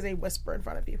on, because they whisper in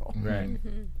front of people. Right.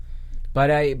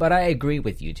 But I agree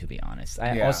with you, to be honest.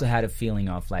 I also had a feeling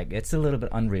of like it's a little bit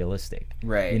unrealistic.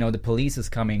 Right. You know, the police is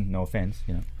coming. No offense,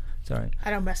 you know. Sorry. I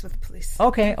don't mess with the police.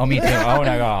 Okay. Oh, me too. Oh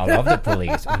my God, I love the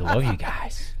police. We love you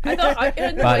guys. I thought,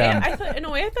 in a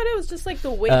way, I thought it was just like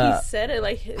the way he said it,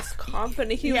 like his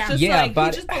confidence. He was just like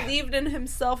he just believed in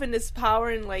himself and his power,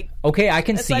 and like. Okay, I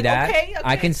can see like, that. okay.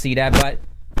 I can see that, but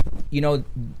you know,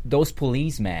 those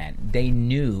policemen, they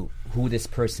knew who this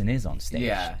person is on stage.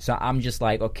 Yeah. So I'm just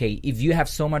like, okay, if you have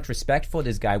so much respect for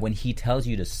this guy, when he tells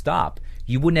you to stop,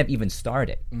 you wouldn't have even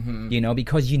started, you know,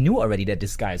 because you knew already that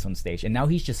this guy is on stage, and now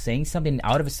he's just saying something, and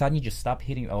out of a sudden you just stop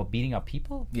hitting or beating up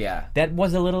people. Yeah. That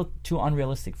was a little too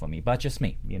unrealistic for me, but just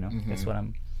me, you know. That's what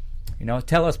I'm. You know,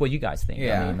 tell us what you guys think.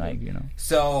 Yeah. I mean, like, you know.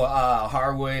 So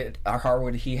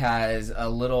Harwood, he has a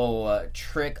little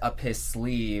trick up his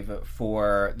sleeve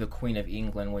for the Queen of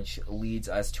England, which leads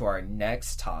us to our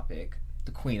next topic,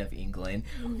 the Queen of England.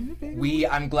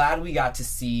 I'm glad we got to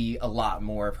see a lot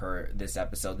more of her this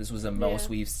episode. This was the most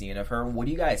we've seen of her. What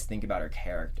do you guys think about her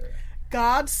character?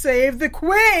 God save the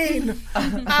Queen!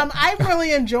 I'm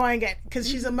really enjoying it because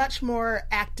she's a much more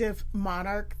active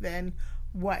monarch than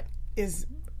what is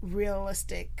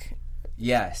realistic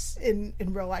in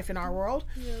real life in our world.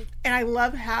 And I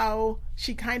love how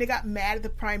she kind of got mad at the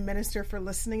Prime Minister for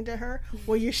listening to her.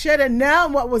 Well, you should have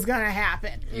known what was going to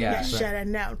happen. You should have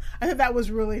known. I thought that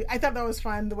was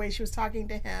fun, the way she was talking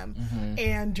to him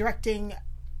and directing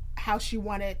how she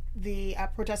wanted the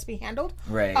protest to be handled,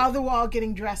 all the while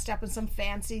getting dressed up in some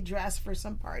fancy dress for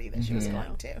some party that she was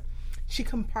going to. She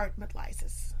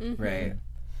compartmentalizes. Right.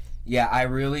 Yeah,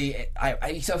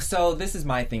 so this is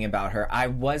my thing about her. I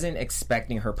wasn't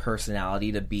expecting her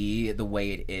personality to be the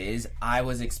way it is. I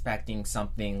was expecting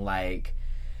something like,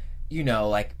 you know,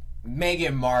 like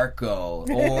Meghan Markle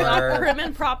or prim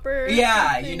and proper.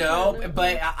 Yeah, you know,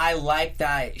 but I like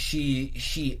that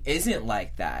she isn't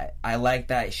like that. I like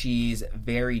that she's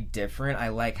very different. I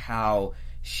like how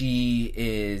she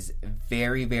is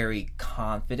very, very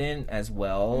confident as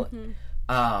well.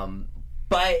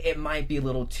 But it might be a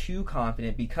little too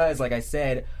confident because, like I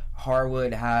said,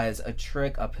 Harwood has a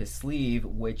trick up his sleeve,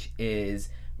 which is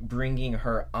bringing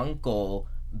her uncle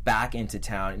back into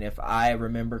town. And if I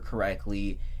remember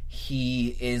correctly,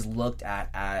 he is looked at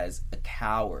as a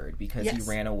coward because he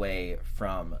ran away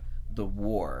from the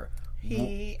war.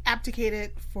 He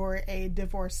abdicated for a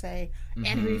divorcee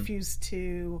and refused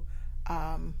to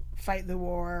fight the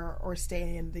war or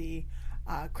stay in the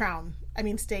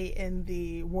stay in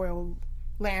the royal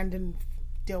land and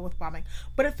deal with bombing.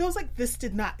 But it feels like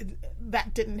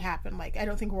that didn't happen. Like, I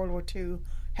don't think World War II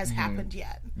has happened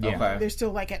yet. Yeah. Okay. They're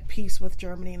still like at peace with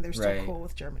Germany, and they're still cool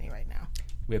with Germany right now.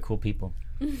 We're cool people.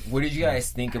 What did you guys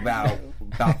think about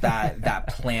that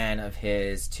plan of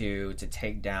his to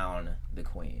take down the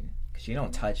Queen? Because you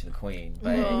don't touch the Queen,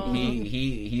 but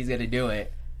he's gonna do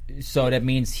it. So that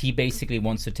means he basically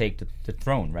wants to take the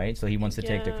throne, right? So he wants to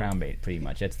take the crown, pretty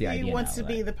much. That's the idea. He wants to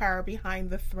be the power behind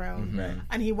the throne,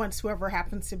 and he wants whoever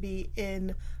happens to be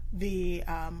in the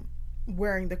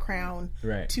wearing the crown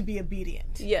to be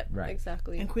obedient. Yep,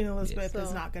 exactly. And Queen Elizabeth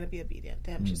is not going to be obedient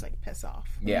to him. She's like, piss off.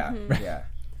 Yeah, yeah.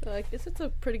 So I guess it's a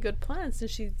pretty good plan since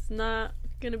she's not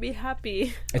going to be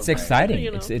happy. It's exciting.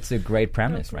 You know? It's a great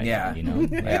premise, right? Yeah. Now, you know?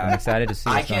 I'm excited to see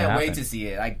what's I can't wait happen. to see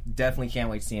it. I definitely can't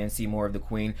wait to see more of the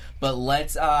Queen. But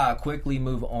let's quickly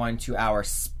move on to our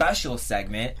special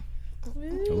segment.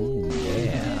 Ooh,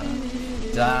 yeah.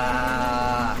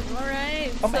 All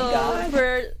right. Oh my God.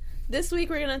 For this week,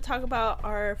 we're going to talk about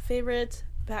our favorite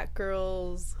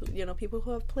Batgirls, you know, people who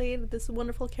have played this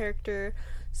wonderful character.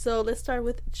 So let's start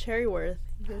with Cherryworth.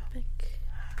 Your pick.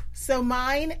 So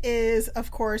mine is,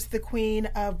 of course, the Queen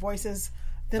of Voices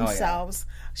themselves.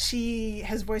 She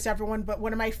has voiced everyone, but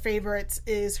one of my favorites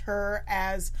is her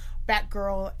as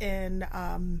Batgirl in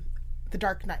The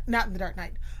Dark Knight. Not in The Dark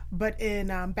Knight, but in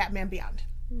Batman Beyond.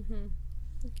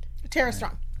 Tara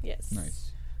Strong. Yes.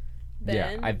 Nice.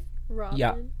 Ben,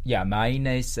 Robin. Yeah, mine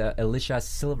is Alicia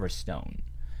Silverstone.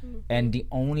 And the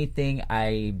only thing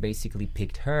I basically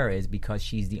picked her is because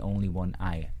she's the only one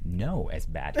I know as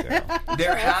Batgirl.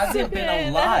 There hasn't been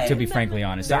a lot. To be frankly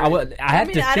honest, so I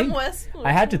had to Adam think. West.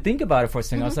 I had to think about it for a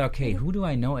second. I was like, okay, who do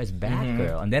I know as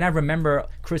Batgirl? And then I remember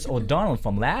Chris O'Donnell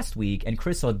from last week, and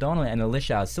Chris O'Donnell and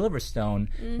Alicia Silverstone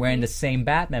were in the same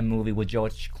Batman movie with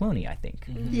George Clooney, I think.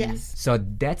 Yes. So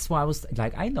that's why I was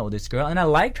like, I know this girl, and I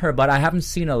liked her, but I haven't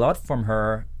seen a lot from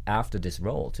her after this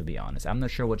role, to be honest. I'm not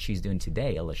sure what she's doing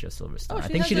today, Alicia Silverstone. I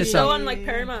think she does does a show some on like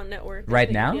Paramount Network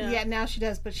right now. Yeah, now she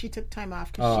does, but she took time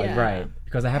off. Oh, she right.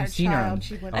 Because I haven't had a seen her. child.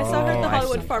 She went I saw her at the I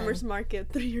Hollywood see. Farmers Market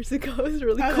 3 years ago. It was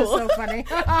really Oh, cool. that's so funny.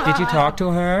 Did you talk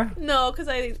to her? No, because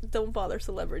I don't bother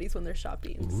celebrities when they're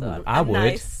shopping. So I I'm would.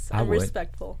 nice. I I'm would.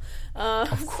 respectful.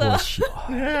 Of course you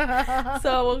are.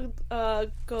 So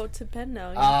we'll go to Ben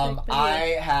now.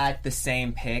 I had the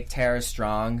same pick, Tara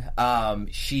Strong.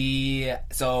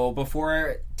 So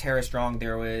before Tara Strong,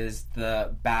 there was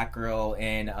the Batgirl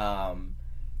in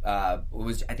I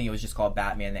think it was just called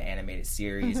Batman the Animated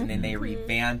Series, and then they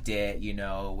revamped it,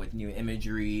 with new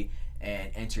imagery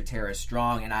and enter Tara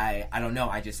Strong, and I don't know,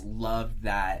 I just loved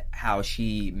that how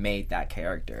she made that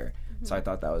character. So I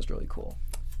thought that was really cool.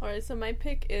 All right, so my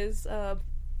pick is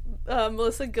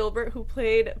Melissa Gilbert, who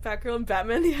played Batgirl in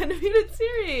Batman the Animated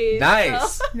Series.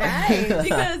 Nice. So, Nice.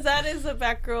 because that is a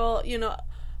Batgirl,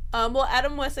 well,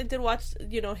 Adam West, I did watch,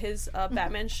 his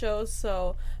Batman shows,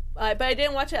 so, but I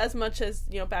didn't watch it as much as,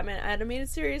 Batman Animated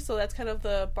Series, so that's kind of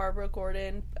the Barbara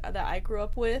Gordon that I grew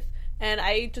up with, and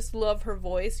I just love her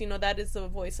voice, that is the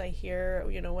voice I hear,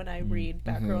 when I read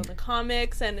Batgirl in the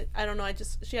comics, and I don't know,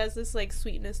 she has this, like,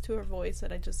 sweetness to her voice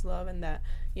that I just love, and that,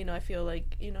 I feel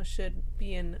like, should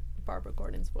be in Barbara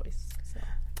Gordon's voice, so.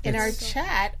 In our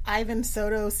chat, Ivan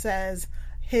Soto says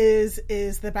his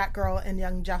is the Batgirl in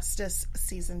Young Justice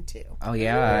season 2. Oh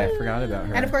yeah, I forgot about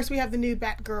her. And of course, we have the new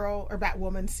Batgirl or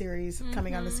Batwoman series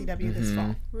coming on the CW this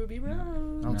fall. Ruby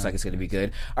Rose. Looks like it's going to be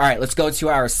good. All right, let's go to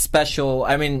our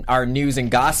our news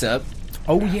and gossip.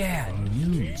 Oh yeah,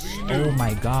 news. Oh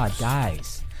my God,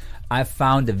 guys. I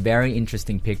found a very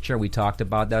interesting picture. We talked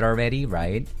about that already,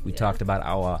 right? We talked about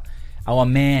our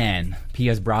man,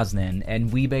 Pierce Brosnan,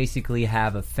 and we basically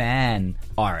have a fan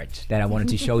art that I wanted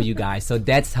to show you guys. So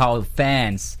that's how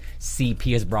fans see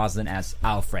Pierce Brosnan as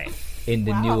Alfred in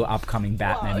the new upcoming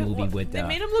Batman movie with they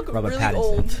made him look Robert really Pattinson.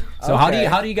 old. So Okay.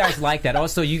 how do you guys like that?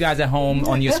 Also, you guys at home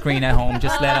on your screen at home,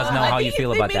 just let us know how you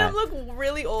feel about They made that. him look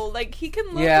really old. Like he can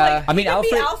look Yeah. like I mean, he can be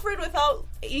Alfred- Alfred without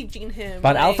aging him.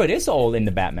 But like, Alfred is old in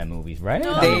the Batman movies, right?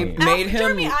 No, They made him-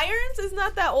 Jeremy Irons is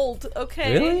not that old.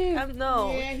 Okay, Really?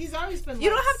 No. Yeah, he's always been.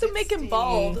 You like don't have to make him 60.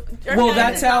 bald. Jeremy Well, Irons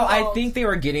that's is not how I bald. think they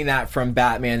were getting that from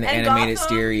Batman the And Animated Gotham,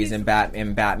 Series he's- and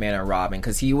Batman and Robin,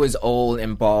 because he was old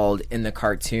and bald in the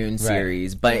cartoon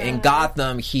series, but in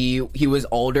Gotham he was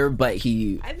older, but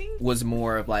he I think- was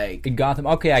more of like In Gotham,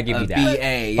 okay, I give you that.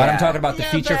 BA. But yeah. I'm talking about the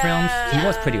Yeah, feature but- films. He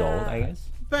was pretty old, I guess.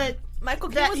 But Michael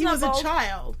Keaton that was he not was bald. a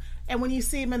child, and when you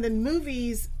see him in the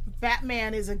movies,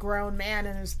 Batman is a grown man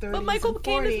in his 30s But Michael and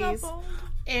Keaton 40s, is not bald.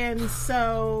 and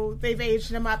so they've aged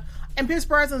him up. And Pierce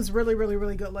Brosnan's really, really,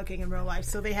 really good looking in real life,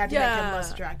 so they had to make him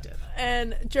less attractive.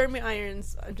 And Jeremy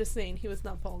Irons, I'm just saying, he was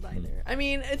not bald either. I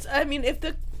mean,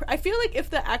 I feel like if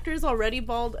the actor is already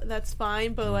bald, that's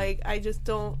fine. But like, I just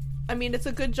don't. I mean, it's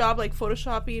a good job, like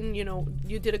photoshopping.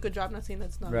 You did a good job. Not saying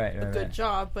that's not a good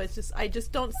job, but it's just I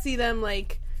just don't see them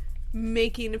like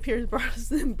making Pierce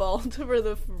Brosnan bald for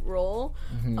the role.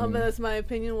 And that's my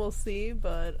opinion. We'll see,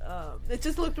 but it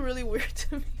just looked really weird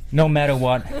to me. No matter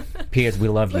what, Pierce, we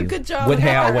love you. Good job With on the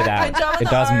hair or art. without. Good job on It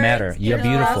the doesn't art. matter. You're Yeah.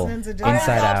 beautiful. Brosnan's a Inside different-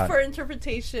 Art out. for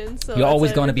interpretation. So You're that's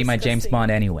always why going to we're be my James discussing.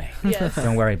 Bond anyway. Yes.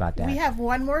 Don't worry about that. We have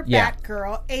one more Yeah.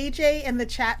 Batgirl. AJ in the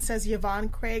chat says Yvonne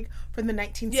Craig from the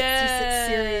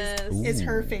 1966 series is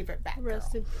her favorite Batgirl.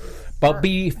 Rest in peace. But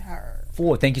Her.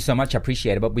 before, thank you so much. I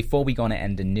appreciate it. But before we're going to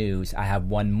end the news, I have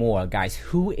one more. Guys,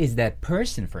 who is that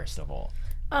person, first of all?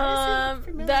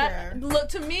 familiar? That look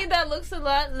to me that looks a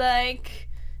lot like.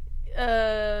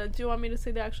 Do you want me to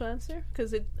say the actual answer?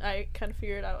 Because I kind of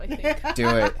figured it out. I think Do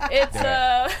it. it's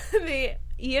the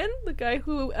Ian,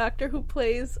 the actor who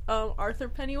plays Arthur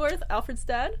Pennyworth, Alfred's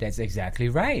dad. That's exactly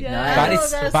right. Yeah. But Oh,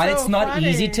 it's that's it's so not funny.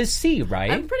 easy to see,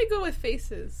 right? I'm pretty good with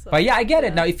faces. So. But yeah, I get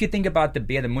it. Now, if you think about the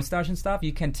beard, the mustache and stuff,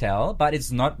 you can tell, but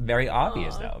it's not very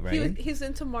obvious, though, right? He's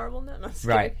into Marvel now. No, I'm just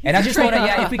Right. kidding. And I just want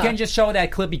to, if we can just show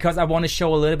that clip, because I want to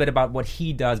show a little bit about what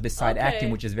he does beside Okay. acting,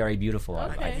 which is very beautiful.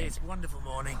 Okay. It's a wonderful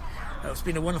morning. It's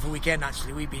been a wonderful weekend,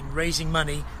 actually. We've been raising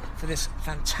money for this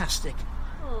fantastic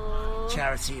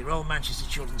charity, Royal Manchester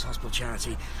Children's Hospital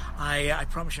charity. I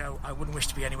promise you I wouldn't wish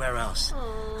to be anywhere else.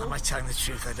 Am I telling the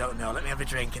truth? I don't know. Let me have a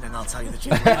drink and then I'll tell you the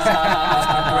truth. It's been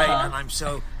great, and I'm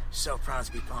so proud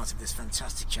to be part of this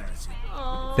fantastic charity.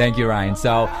 Thank you, Ryan.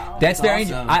 So that's very.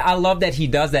 awesome. I love that he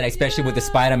does that, especially with the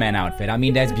Spider-Man outfit. I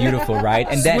mean, that's beautiful, right?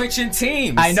 And then Switching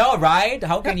teams. I know, right?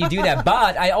 How can you do that?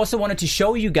 But I also wanted to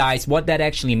show you guys what that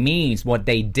actually means, what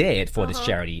they did for this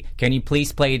charity. Can you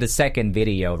please play the second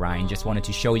video, Ryan? Just wanted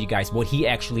to show you guys what he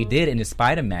actually did in the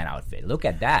Spider-Man outfit. Look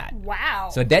at that. Wow.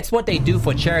 So that's what they do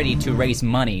for charity to raise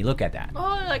money. Look at that.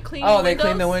 Oh, like clean Oh, the they windows?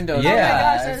 clean the windows. Yeah. Oh my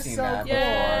gosh, I've that's seen so that cool. before.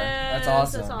 Yes, That's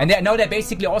awesome. And they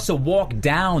basically also walk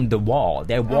down the wall.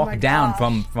 They walk my down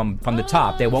gosh. from the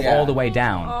top. They walk Yeah. all the way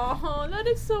down. Oh, that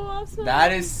is so awesome.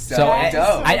 That is so, So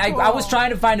dope. I was trying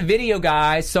to find a video,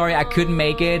 guys. Sorry, I couldn't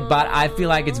make it, but I feel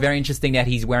like it's very interesting that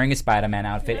he's wearing a Spider-Man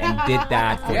outfit and did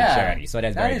that for the charity. So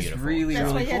that's very that is beautiful. really, That's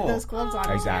why really he had cool. those gloves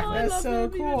on. Exactly. I That's love so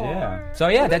him even cool. more. So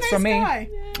yeah, He's a that's from me. nice guy.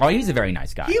 Oh, he's a very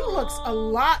nice guy. He looks a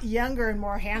lot younger and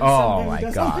more handsome Oh, than my he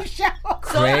does on the gosh. show.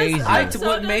 Crazy.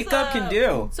 What makeup can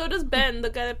do. So does Ben, the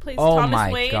guy that plays Oh Thomas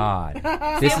my Wayne. god. See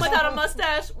This him is, without a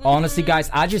mustache. honestly, guys,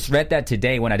 I just read that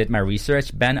today when I did my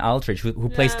research. Ben Aldridge, who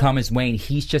plays Yeah. Thomas Wayne,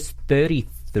 he's just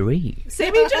 33.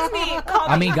 Same age as me. Call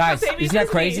I me. mean, guys, Same age isn't that as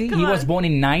me. crazy? Come He was on. born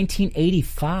in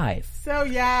 1985. So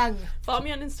young. Follow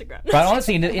me on Instagram. But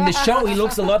honestly, in the show, he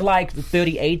looks a lot like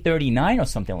 38, 39 or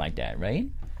something like that, right?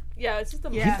 Yeah, it's just a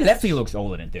Yeah. He definitely looks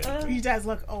older than 30. He does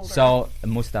look older. So, a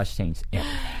mustache change. Yeah.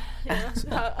 How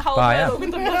old Oh, I yeah. look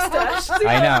with the mustache. See,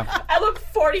 I know. I look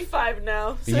 45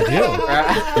 now. So. You do.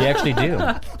 You actually do.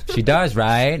 She does,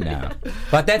 right? No.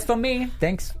 But that's for me.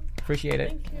 Thanks. Appreciate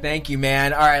it. Thank you,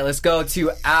 man. All right, let's go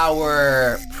to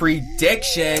our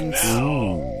predictions.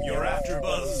 You're after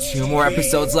Buzz. 2 more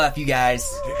episodes left, you guys.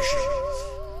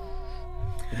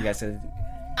 You guys said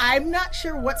I'm not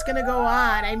sure what's going to go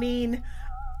on. I mean,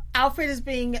 Alfred is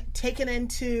being taken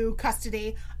into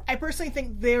custody. I personally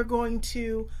think they're going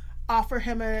to offer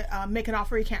him make an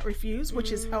offer he can't refuse,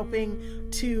 which is helping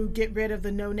to get rid of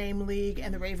the No Name League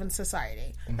and the Raven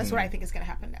Society. That's what I think is going to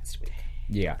happen next week.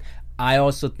 Yeah. I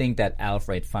also think that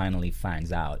Alfred finally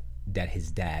finds out that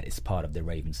his dad is part of the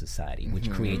Raven Society, which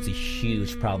creates a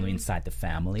huge problem inside the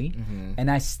family. And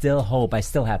I still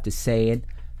have to say it,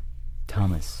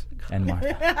 Thomas and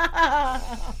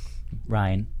Martha.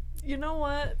 Ryan. You know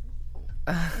what?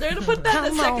 They're gonna put that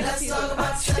in the second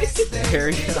season. there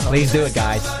you go. Please do it,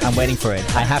 guys. I'm waiting for it.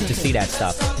 I have to see that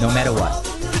stuff, no matter what.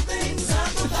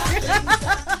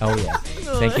 Oh, yeah.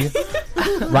 Thank you.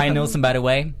 Ryan Nilsson, by the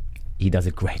way, he does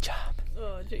a great job.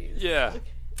 Oh, jeez. Yeah.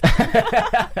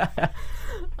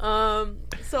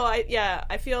 So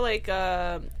I feel like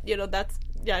that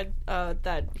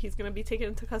he's gonna be taken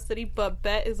into custody, but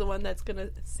Bet is the one that's gonna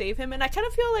save him, and I kind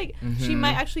of feel like she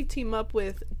might actually team up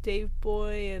with Dave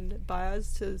Boy and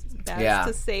Baz to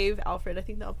save Alfred. I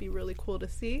think that would be really cool to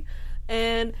see.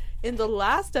 And in the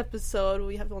last episode,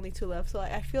 we have only 2 left, so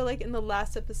I feel like in the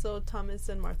last episode, Thomas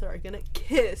and Martha are gonna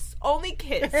kiss. Only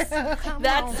kiss.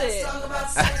 That's it.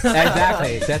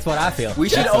 Exactly. That's what I feel. We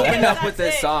should open up with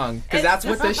this it. song, because that's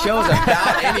what this show's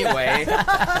about anyway.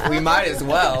 We might as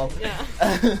well. Yeah.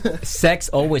 Sex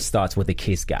always starts with a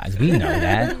kiss, guys. We know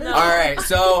that. All right,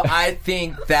 so I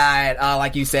think that,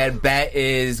 like you said, Bet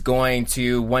is going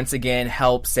to once again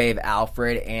help save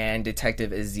Alfred, and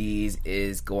Detective Aziz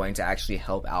is going to actually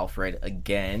help Alfred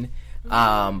again.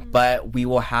 But we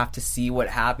will have to see what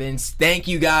happens. Thank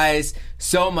you guys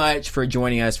so much for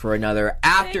joining us for another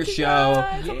after show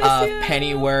guys. I miss of you.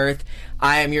 Pennyworth.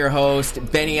 I am your host,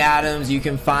 Benny Adams. You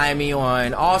can find me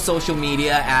on all social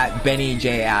media at Benny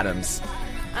J. Adams.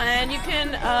 And you can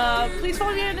please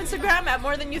follow me on Instagram at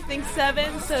More Than You Think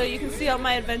 7, so you can see all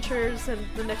my adventures and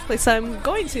the next place I'm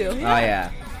going to. Oh, yeah.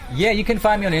 Yeah, you can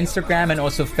find me on Instagram and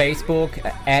also Facebook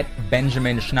at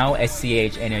Benjamin Schnau,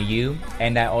 SCHNOU.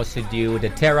 And I also do the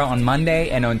Terror on Monday,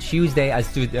 and on Tuesday I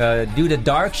do the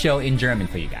Dark Show in German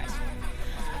for you guys.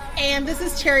 And this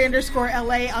is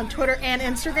Cherry_LA on Twitter and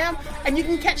Instagram. And you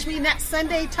can catch me next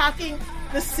Sunday talking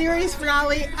the series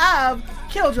finale of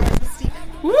Killjoys with Steven.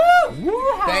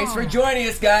 Woo! Thanks for joining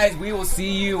us, guys. We will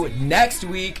see you next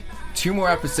week. 2 more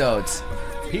episodes.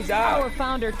 Peace out. Our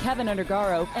founder, Kevin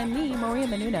Undergaro, and me, Maria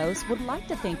Menounos, would like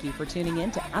to thank you for tuning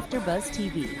in to AfterBuzz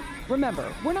TV.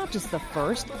 Remember, we're not just the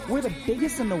first, we're the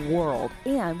biggest in the world,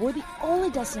 and we're the only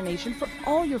destination for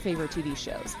all your favorite TV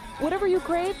shows. Whatever you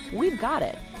crave, we've got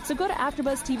it. So go to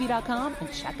AfterBuzzTV.com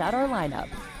and check out our lineup.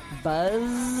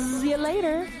 Buzz you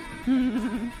later.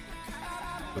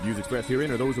 The views expressed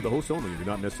herein are those of the hosts only and do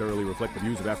not necessarily reflect the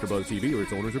views of AfterBuzz TV or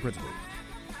its owners or principals.